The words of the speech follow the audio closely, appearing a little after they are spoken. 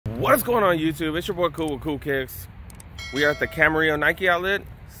What's going on YouTube? It's your boy Cool with Cool Kicks. We are at the Camarillo Nike outlet.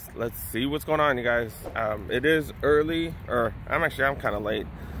 Let's see what's going on, you guys. It is early, or I'm kind of late.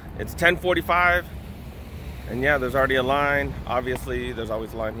 It's 10:45, and yeah, there's already a line. Obviously, there's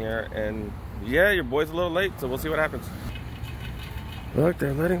always a line here, and yeah, your boy's a little late, so we'll see what happens. Look,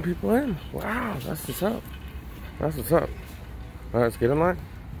 they're letting people in. Wow, that's what's up. That's what's up. All right, let's get in line.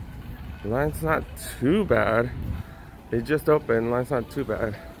 The line's not too bad. They just opened. Line's not too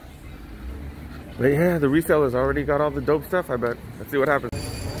bad. But yeah, the resellers already got all the dope stuff, I bet. Let's see what happens.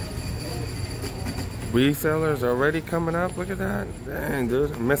 Resellers already coming up. Look at that. Dang,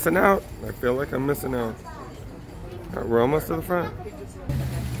 dude. I'm missing out. I feel like I'm missing out. All right, we're almost to the front.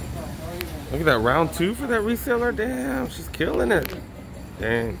 Look at that, round 2 for that reseller. Damn, she's killing it.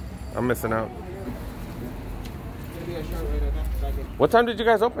 Dang, I'm missing out. What time did you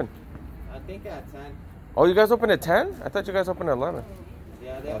guys open? I think at 10. Oh, you guys opened at 10? I thought you guys opened at 11.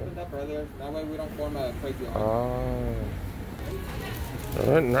 Yeah, they opened up earlier. That way we don't form a crazy line. Oh.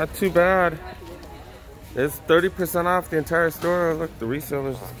 Not too bad. It's 30% off the entire store. Look, the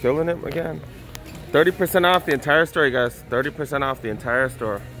reseller's killing it again. 30% off the entire store, you guys. 30% off the entire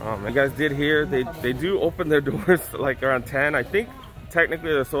store. You guys did hear, they do open their doors like around 10. I think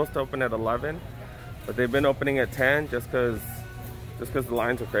technically they're supposed to open at 11, but they've been opening at 10 just because the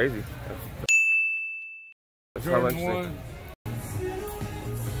lines are crazy. That's how interesting.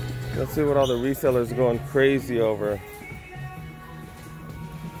 Let's see what all the resellers are going crazy over.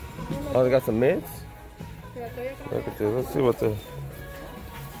 Oh, they got some mids? Look at this. Let's see what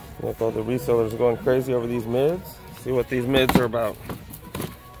all the resellers are going crazy over these mids. See what these mids are about.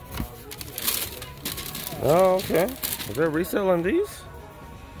 Oh, okay. Is there a resale on these?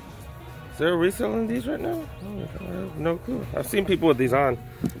 Is there a resale on these right now? Oh, I have no clue. I've seen people with these on.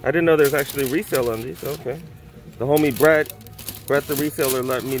 I didn't know there's actually resale on these. Okay. The homie Brett the reseller,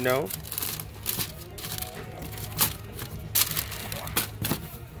 let me know.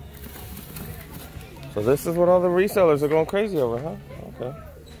 So this is what all the resellers are going crazy over, huh? Okay.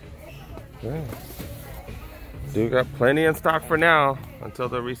 Yeah. Dude got plenty in stock for now until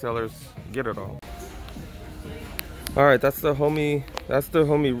the resellers get it all. All right, that's the homie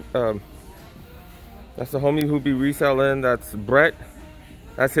who be reselling. That's Brett.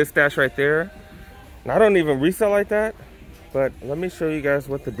 That's his stash right there. And I don't even resell like that. But let me show you guys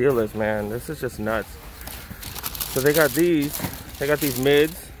what the deal is, man. This is just nuts. So they got these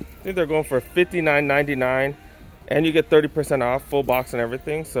mids. I think they're going for $59.99, and you get 30% off, full box and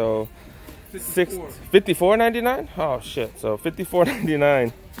everything. So $54.99? Oh shit. So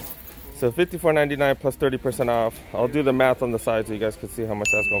 $54.99. So $54.99 plus 30% off. I'll do the math on the side so you guys can see how much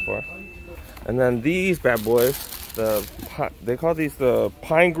that's going for. And then these bad boys, they call these the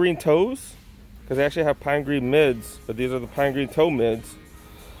pine green toes. Because they actually have pine green mids, but these are the pine green toe mids.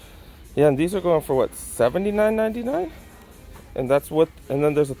 Yeah, and these are going for what, $79.99? And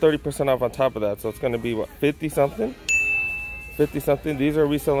then there's a 30% off on top of that, so it's going to be what, 50 something? 50 something. These are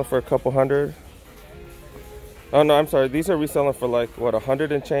reselling for a couple hundred. Oh no, I'm sorry. These are reselling for like what,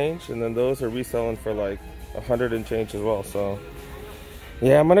 100 and change, and then those are reselling for like 100 and change as well. So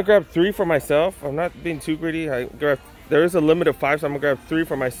yeah, I'm gonna grab 3 for myself. I'm not being too greedy. There is a limit of 5, so I'm gonna grab 3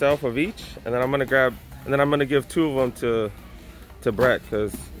 for myself of each, and then I'm gonna give 2 of them to Brett,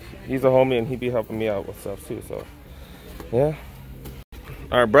 because he's a homie and he be helping me out with stuff too. So yeah.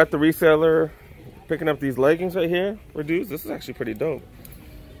 All right, Brett the reseller picking up these leggings right here for dudes. This is actually pretty dope.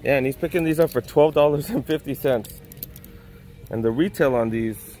 Yeah, and he's picking these up for $12.50, and the retail on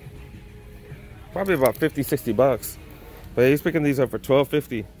these probably about 50-60 bucks, but he's picking these up for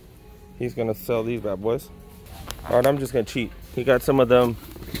 $12.50. He's gonna sell these bad boys. All right, I'm just gonna cheat. He got some of them.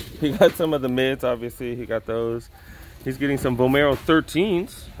 He got some of the mids, obviously. He got those. He's getting some Vomero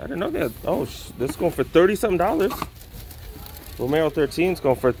 13s. I didn't know that. Oh, this is going for $30-something. Vomero 13s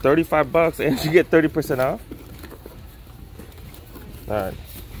going for 35 bucks, and you get 30% off. All right.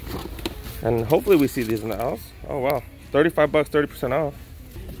 And hopefully we see these in the house. Oh, wow. 35 bucks, 30% off.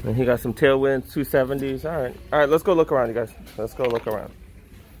 And he got some Tailwinds, 270s. All right. All right, let's go look around, you guys. Let's go look around.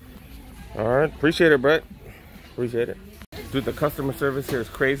 All right. Appreciate it, Brett. Appreciate it. Dude, the customer service here is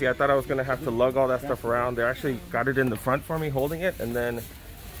crazy. I thought I was gonna have to lug all that stuff around. They actually got it in the front for me, holding it, and then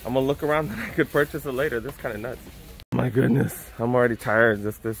I'm gonna look around and I could purchase it later. This is kind of nuts. My goodness, I'm already tired.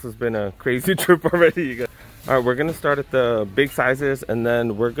 This has been a crazy trip already, you guys. All right, we're gonna start at the big sizes, and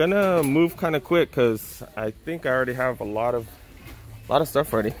then we're gonna move kind of quick because I think I already have a lot of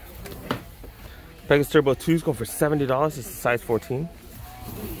stuff ready. Pegasus Turbo 2 is going for $70. It's a size 14.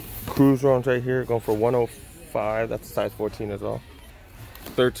 Cruise Roams right here going for $105. That's a size 14 as well.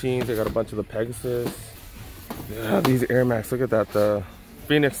 13s, they got a bunch of the Pegasus. Yeah, these Air Max, look at that.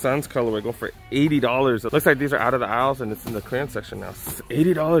 Phoenix Suns colorway going for $80. It looks like these are out of the aisles and it's in the clearance section now.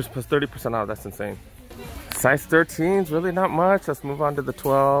 $80 plus 30% off. That's insane. Size 13s, really not much. Let's move on to the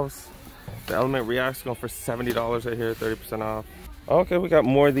 12s. The Element React's going for $70 right here, 30% off. Okay, we got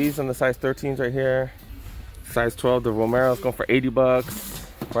more of these on the size 13s right here. Size 12, the Romero's going for 80 bucks.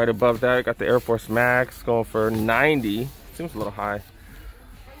 Right above that, I got the Air Force Max going for 90. Seems a little high.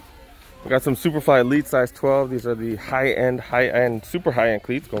 We got some Superfly Elite size 12. These are the high-end, super high-end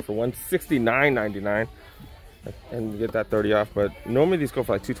cleats going for $169.99. And you get that 30 off, but normally these go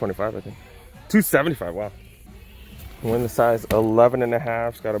for like $225, I think. $275, wow. We're in the size 11 and a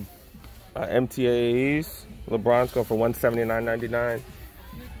half. It's got a MTAs. LeBron's going for $179.99.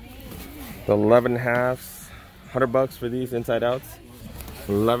 The 11 and a halves, 100 bucks for these inside outs.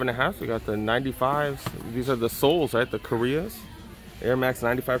 11 and a half. We got the 95s. These are the soles, right? The Koreas. Air Max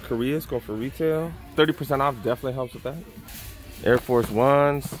 95 Koreas go for retail. 30% off definitely helps with that. Air Force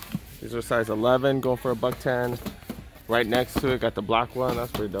Ones. These are size 11, going for $110. Right next to it, got the black one.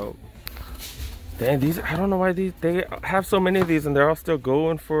 That's pretty dope. Dang, these, I don't know why they have so many of these and they're all still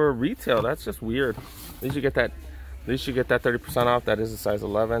going for retail. That's just weird. At least you get that 30% off. That is a size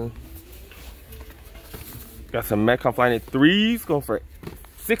 11. Got some Metcon Flyknit 3s going for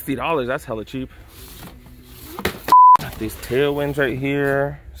 $60. That's hella cheap. Got these Tailwinds right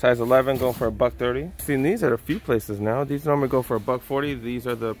here. Size 11 going for $130. Seen these at a few places now. These normally go for $140. These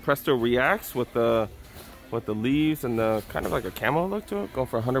are the Presto Reacts with the leaves and the kind of like a camo look to it. Going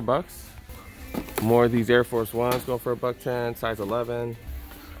for 100 bucks. More of these Air Force Ones going for $110. Size 11.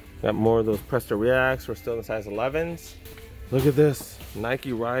 Got more of those Presto Reacts. We're still in the size 11s. Look at this.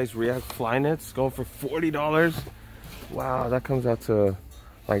 Nike Rise React Flyknits going for $40. Wow, that comes out to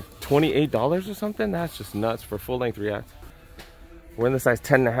like $28 or something. That's just nuts for full length React. We're in the size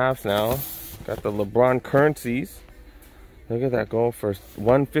 10 and a half now. Got the LeBron Currencies. Look at that, going for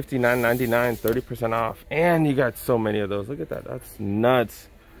 $159.99, 30% off. And you got so many of those. Look at that, that's nuts.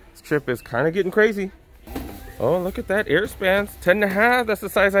 This trip is kind of getting crazy. Oh, look at that, Airspans, 10 and a half. That's the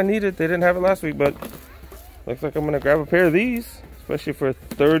size I needed. They didn't have it last week, but looks like I'm gonna grab a pair of these, especially for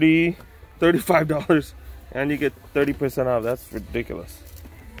 $35. And you get 30% off, that's ridiculous.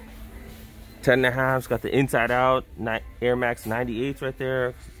 10 and a half, got the inside out, Air Max 98s right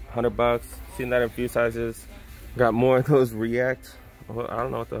there, 100 bucks. Seen that in a few sizes. Got more of those React, I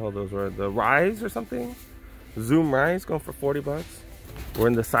don't know what the hell those were, the Rise or something? Zoom Rise going for 40 bucks. We're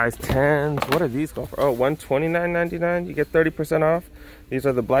in the size 10s. What are these going for? Oh, $129.99. You get 30% off. These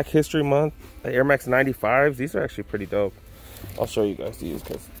are the Black History Month Air Max 95s. These are actually pretty dope. I'll show you guys these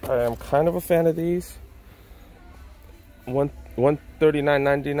because I am kind of a fan of these.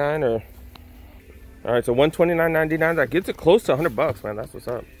 $139.99 or all right, so $129.99. That gets it close to 100 bucks, man. That's what's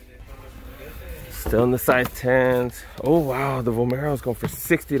up. Still in the size 10s. Oh wow, the Vomero's going for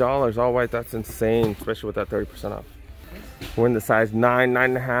 $60 all white. That's insane, especially with that 30% off. We're in the size 9,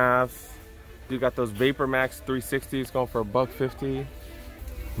 9.5. You got those Vapor Max 360s going for $150.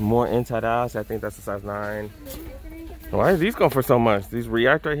 More inside outs. I think that's the size 9. Why are these going for so much? These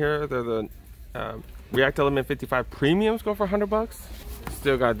React right here, they're the React Element 55 Premiums go for 100 bucks.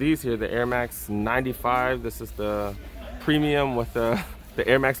 Still got these here, the Air Max 95. This is the premium with the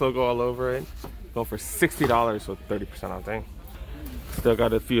Air Max logo all over it. Going for $60 with 30% off. Dang. Still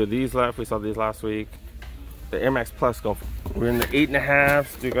got a few of these left. We saw these last week. The Air Max Plus go for, we're in the 8.5.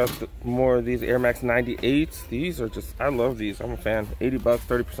 Still got more of these Air Max 98s. These are just, I love these. I'm a fan. 80 bucks,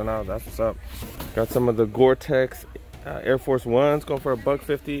 30% off. That's what's up. Got some of the Gore-Tex Air Force Ones going for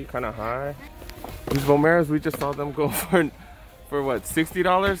 $150, kind of high. These Vomeros, we just saw them go for what,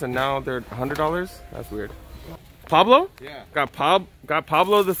 $60, and now they're $100. That's weird. Pablo? Yeah. Got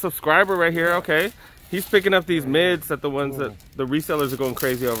Pablo, the subscriber right here. Okay. He's picking up these mids that the ones that the resellers are going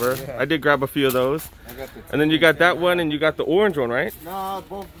crazy over. Yeah. I did grab a few of those. And then you got that one and you got the orange one, right? No,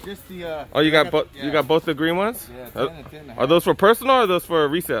 both just the oh, you got both. Yeah. You got both the green ones? Yeah, 10 and 10. Are those for personal or are those for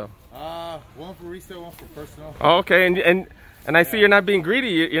resale? One for resale, one for personal. Oh, okay. And I see you're not being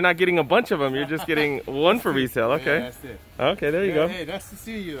greedy. You're not getting a bunch of them. You're just getting one for resale. Okay. Yeah, that's it. Okay, there you go. Hey, that's to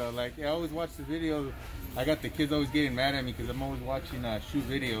see you though. Like, I always watch the videos. I got the kids always getting mad at me because I'm always watching shoe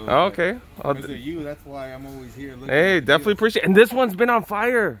videos. Oh, okay. Because of you, that's why I'm always here looking. Hey, definitely appreciate it. And this one's been on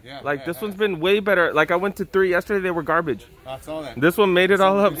fire. Yeah, like, this one's been way better. Like, I went to 3 yesterday. They were garbage. I saw that. This one made it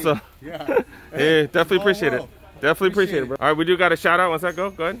all up, so. Yeah. Hey, definitely appreciate it. Definitely appreciate it, bro. All right, we do got a shout out. What's that go?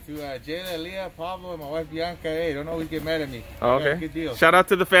 Go ahead. To Jayla, Leah, Pablo, and my wife Bianca. Hey, don't always get mad at me. Oh, okay. Good deal. Shout out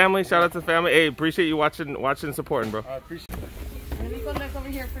to the family. Shout out to the family. Hey, appreciate you watching and supporting, bro. I appreciate it. Let me go look over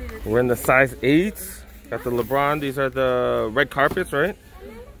here for your... We're in the size 8s. Got the LeBron. These are the red carpets, right?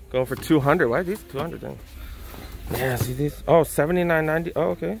 Going for 200. Why are these 200 then? Yeah, see these? Oh, $79.90. Oh,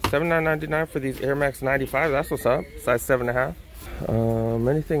 okay. $79.99 for these Air Max 95. That's what's up. Size 7.5.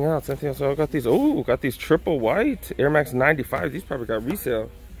 Anything else? Anything else? Oh, got these. Oh, got these triple white Air Max 95. These probably got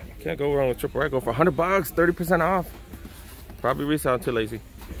resale. Can't go wrong with triple white. Go for $100, 30% off. Probably resale until lazy.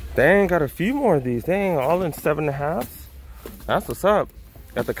 Dang, got a few more of these. Dang, all in 7.5s. That's what's up.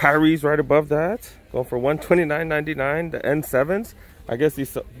 Got the Kyries right above that. Going for $129.99. The N7s. I guess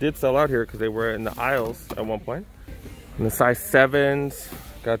these did sell out here because they were in the aisles at one point. And the size 7s.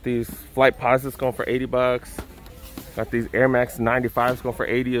 Got these Flight Posits going for $80. Got these Air Max 95s going for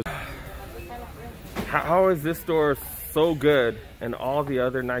 $80. How is this store so good and all the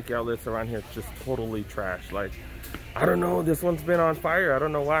other Nike outlets around here just totally trash? Like, I don't know. This one's been on fire. I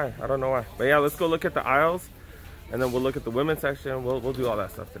don't know why. I don't know why. But yeah, let's go look at the aisles. And then we'll look at the women's section. We'll do all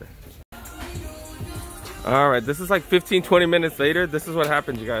that stuff today. All right, this is like 15-20 minutes later. This is what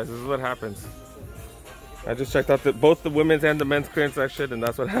happens, you guys. This is what happens. I just checked out both the women's and the men's clearance section, and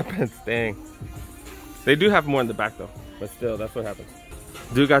that's what happens. Dang. They do have more in the back though, but still, that's what happens.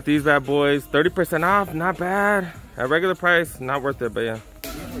 Dude got these bad boys, 30% off, not bad. At regular price, not worth it, but yeah.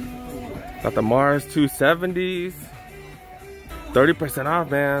 Got the Mars 270s, 30% off,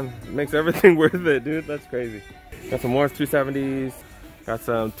 man. Makes everything worth it, dude. That's crazy. Got some Mars 270s. Got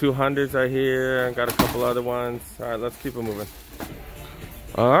some 200s right here. Got a couple other ones. All right, let's keep it moving.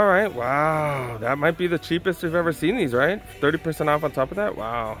 All right, wow. That might be the cheapest we've ever seen these, right? 30% off on top of that?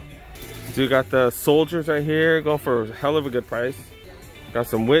 Wow. Dude got the Soldiers right here. Going for a hell of a good price. Got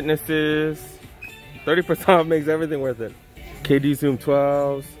some Witnesses. 30% off makes everything worth it. KD Zoom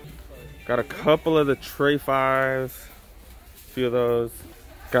 12s. Got a couple of the Trey 5s. A few of those.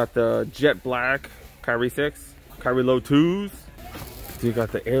 Got the Jet Black Kyrie 6. Kyrie Low 2s. Dude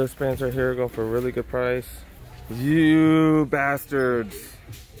got the Airspans right here. Going for a really good price. You bastards.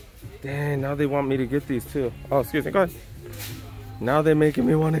 Dang, now they want me to get these too. Oh, excuse me, go ahead. Now they're making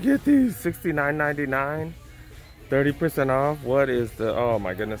me want to get these. $69.99. 30% off. What is the, oh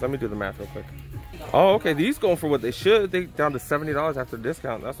my goodness. Let me do the math real quick. Oh, okay, these going for what they should. They down to $70 after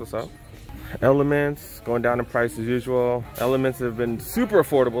discount. That's what's up. Elements going down in price as usual. Elements have been super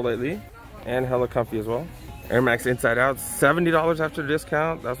affordable lately and hella comfy as well. Air Max Inside Out, $70 after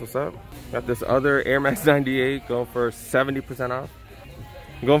discount. That's what's up. Got this other Air Max 98 going for 70% off.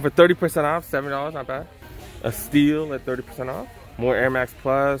 Going for 30% off, $7, not bad. A Steel at 30% off. More Air Max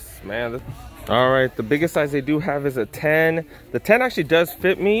Plus, man. All right, the biggest size they do have is a 10. The 10 actually does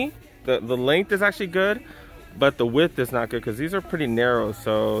fit me. The length is actually good, but the width is not good because these are pretty narrow.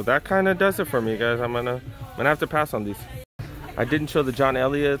 So that kind of does it for me, guys. I'm gonna have to pass on these. I didn't show the John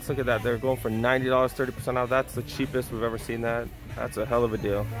Elliott's. Look at that. They're going for $90, 30% off. That's the cheapest we've ever seen that. That's a hell of a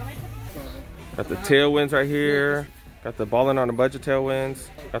deal. Got the Tailwinds right here. Got the Ballin' on a Budget Tailwinds.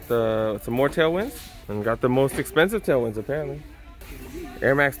 Got some more Tailwinds. And got the most expensive Tailwinds, apparently.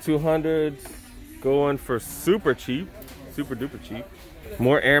 Air Max 200s going for super cheap. Super duper cheap.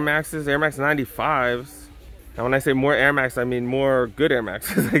 More Air Maxes. Air Max 95s. And when I say more Air Max, I mean more good Air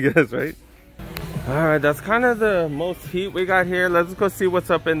Maxes, I guess, right? Alright, that's kind of the most heat we got here. Let's go see what's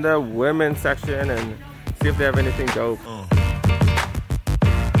up in the women's section and see if they have anything dope.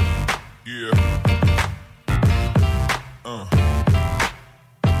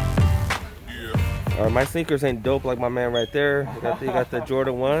 My sneakers ain't dope like my man right there. You got the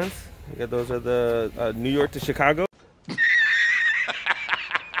Jordan 1s. You got those are the New York to Chicago.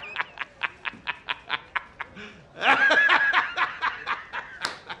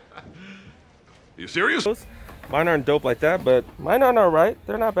 You serious? Mine aren't dope like that, but mine are alright.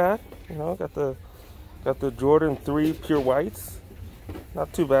 They're not bad. You know, got the Jordan 3 pure whites.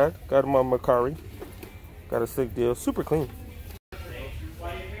 Not too bad. Got them on Macari. Got a sick deal. Super clean.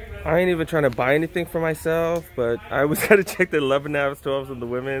 I ain't even trying to buy anything for myself, but I always got to check the 11.5s, 12s, and the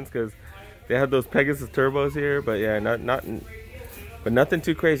women's because they have those Pegasus turbos here. But yeah, nothing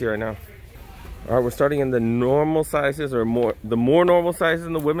too crazy right now. All right, we're starting in the normal sizes or the more normal sizes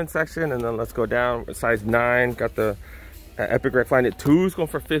in the women's section, and then let's go down. Size 9, got the Epic Recline 2s going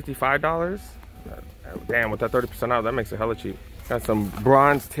for $55. Damn, with that 30% off, that makes it hella cheap. Got some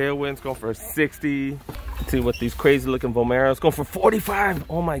bronze Tailwinds going for $60. Let's see what these crazy looking Vomeros going for $45.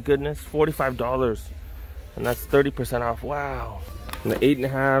 Oh my goodness, $45. And that's 30% off. Wow. And the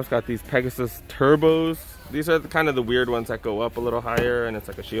 8.5s got these Pegasus Turbos. These are kind of the weird ones that go up a little higher, and it's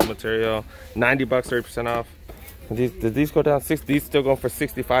like a shield material. $90, 30% off. And did these go down? These still going for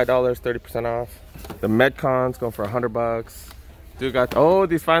 $65, 30% off. The Metcons going for $100. Dude got, oh,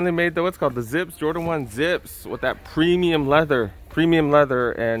 these finally made the, what's called the Zips, Jordan 1 Zips with that premium leather,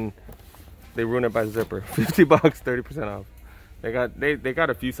 and they ruined it by zipper. $50, 30% off. They got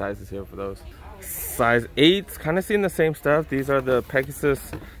a few sizes here for those. Size 8s, kind of seeing the same stuff. These are the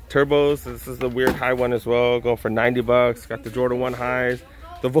Pegasus Turbos. This is the weird high one as well, going for 90 bucks. Got the Jordan 1 highs,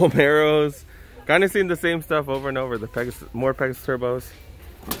 the Vomeros. Kind of seeing the same stuff over and over. The Pegasus, more Pegasus Turbos.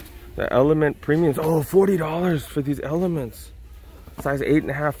 The Element Premiums. Oh, $40 for these Elements. Size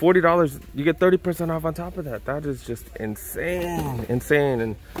 8.5, $40. You get 30% off on top of that. That is just insane, insane,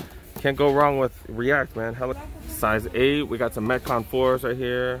 and can't go wrong with React, man. Size 8. We got some Metcon 4s right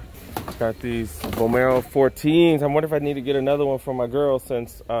here. Got these Vomero 14s. I wonder if I need to get another one for my girl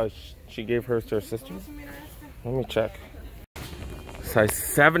since she gave hers to her sister. Let me check. Size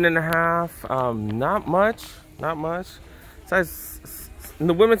 7.5. Not much. Not much. Size in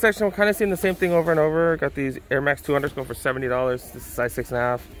the women's section, I'm kind of seeing the same thing over and over. Got these Air Max 200s going for $70. This is size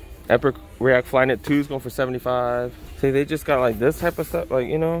 6.5. Epic React Flynet 2s going for $75. See, they just got like this type of stuff, like,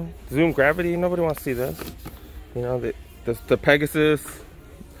 you know, Zoom Gravity. Nobody wants to see this. You know, the Pegasus.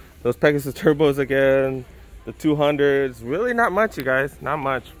 Those Pegasus Turbos again, the 200s, really not much, you guys, not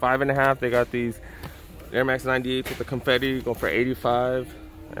much. 5.5, they got these Air Max 98s with the confetti going for 85,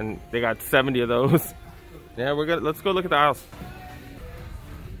 and they got 70 of those. Yeah, we're good. Let's go look at the aisles.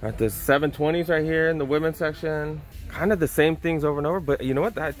 Got the 720s right here in the women's section. Kind of the same things over and over, but you know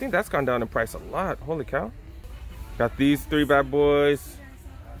what? I think that's gone down in price a lot. Holy cow. Got these 3 bad boys.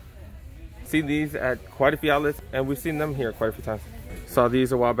 Seen these at quite a few outlets, and we've seen them here quite a few times. Saw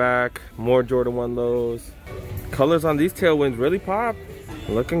these a while back. More Jordan 1 lows. Colors on these tailwinds really pop.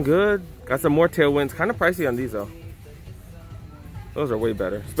 Looking good. Got some more tailwinds. Kind of pricey on these though. Those are way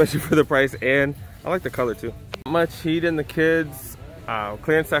better, especially for the price, and I like the color too. Not much heat in the kids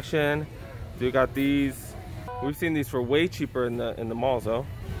clearance section. We got these. We've seen these for way cheaper in the malls though.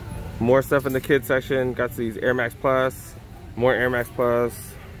 More stuff in the kids section. Got these Air Max Plus. More Air Max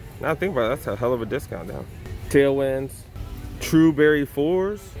Plus. Now think about it, that's a hell of a discount now. Tailwinds. True Berry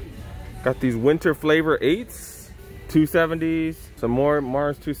 4s. Got these Winter Flavor 8s. 270s. Some more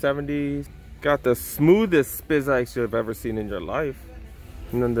Mars 270s. Got the smoothest Spizikes you've ever seen in your life.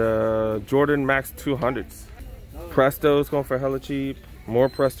 And then the Jordan Max 200s. Presto's going for hella cheap. More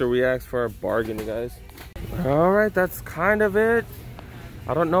Presto Reacts for a bargain, you guys. Alright, that's kind of it.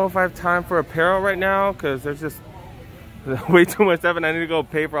 I don't know if I have time for apparel right now because there's just way too much stuff and I need to go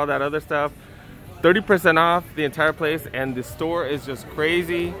pay for all that other stuff. 30% off the entire place, and the store is just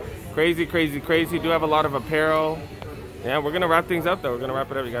crazy, crazy, crazy, crazy. Do have a lot of apparel. Yeah, we're gonna wrap things up though. We're gonna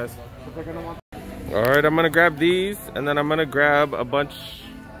wrap it up, you guys. All right, I'm gonna grab these, and then I'm gonna grab a bunch.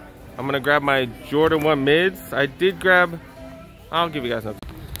 I'm gonna grab my Jordan 1 mids. I did grab. I'll give you guys notes.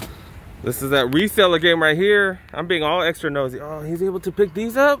 This is that reseller game right here. I'm being all extra nosy. Oh, he's able to pick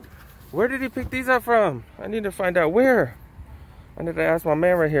these up. Where did he pick these up from? I need to find out where. I need to ask my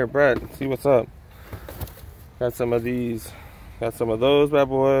man right here, Brett. See what's up. Got some of these. Got some of those bad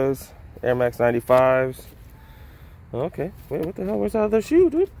boys. Air Max 95s. Okay. Wait, what the hell? Where's the other shoe,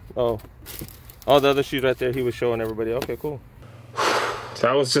 dude? Oh. Oh, the other shoes right there. He was showing everybody. Okay, cool.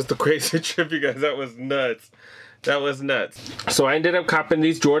 That was just a crazy trip, you guys. That was nuts. That was nuts. So I ended up copping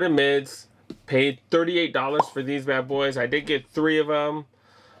these Jordan mids. Paid $38 for these bad boys. I did get 3 of them.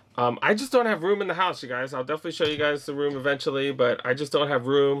 I just don't have room in the house, you guys. I'll definitely show you guys the room eventually, but I just don't have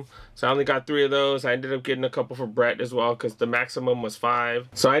room. So I only got 3 of those. I ended up getting a couple for Brett as well because the maximum was 5.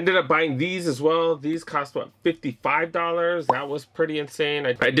 So I ended up buying these as well. These cost, what, $55? That was pretty insane.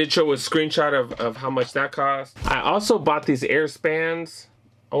 I did show a screenshot of how much that cost. I also bought these Air Spans.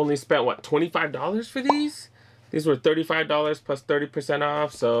 Only spent, what, $25 for these? These were $35 plus 30%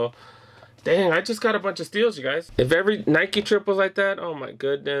 off, so... Dang, I just got a bunch of steals, you guys. If every Nike trip was like that, oh my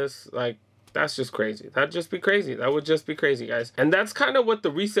goodness, like, that's just crazy. That'd just be crazy. That would just be crazy, guys. And that's kind of what the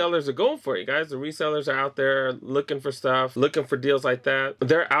resellers are going for, you guys. The resellers are out there looking for stuff, looking for deals like that.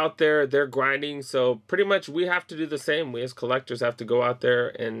 They're out there, they're grinding, so pretty much we have to do the same. We as collectors have to go out there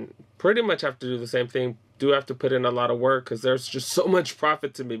and pretty much have to do the same thing. Do have to put in a lot of work because there's just so much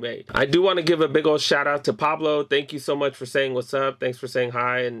profit to be made. I do want to give a big old shout out to Pablo. Thank you so much for saying what's up. Thanks for saying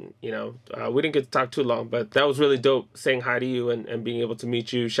hi. And you know, we didn't get to talk too long, but that was really dope saying hi to you and being able to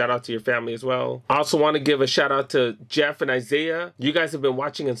meet you. Shout out to your family as well. I also want to give a shout out to Jeff and Isaiah. You guys have been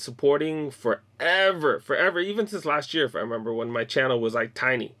watching and supporting forever, even since last year, if I remember, when my channel was like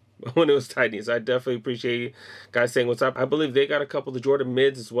tiny. When it was tiny. So I definitely appreciate you guys saying what's up. I believe they got a couple of Jordan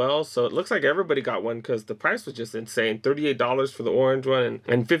mids as well, so it looks like everybody got one because the price was just insane. $38 for the orange one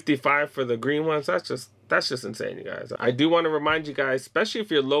and $55 for the green ones. That's just insane, you guys. I do want to remind you guys, especially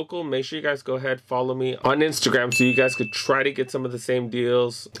if you're local, make sure you guys go ahead, follow me on Instagram so you guys could try to get some of the same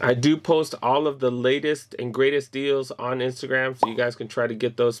deals. I do post all of the latest and greatest deals on Instagram so you guys can try to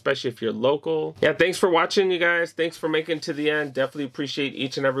get those, especially if you're local. Yeah, thanks for watching, you guys. Thanks for making it to the end. Definitely appreciate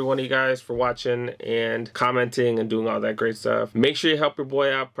each and every one of you guys for watching and commenting and doing all that great stuff. Make sure you help your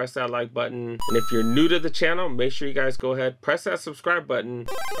boy out, press that like button. And if you're new to the channel, make sure you guys go ahead, press that subscribe button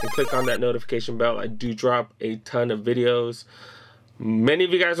and click on that notification bell. I do drop a ton of videos. Many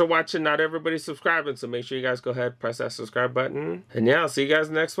of you guys are watching, not everybody's subscribing, so make sure you guys go ahead, press that subscribe button. And yeah, I'll see you guys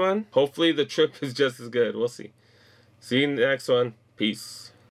in the next one. Hopefully the trip is just as good. We'll see. See you in the next one. Peace.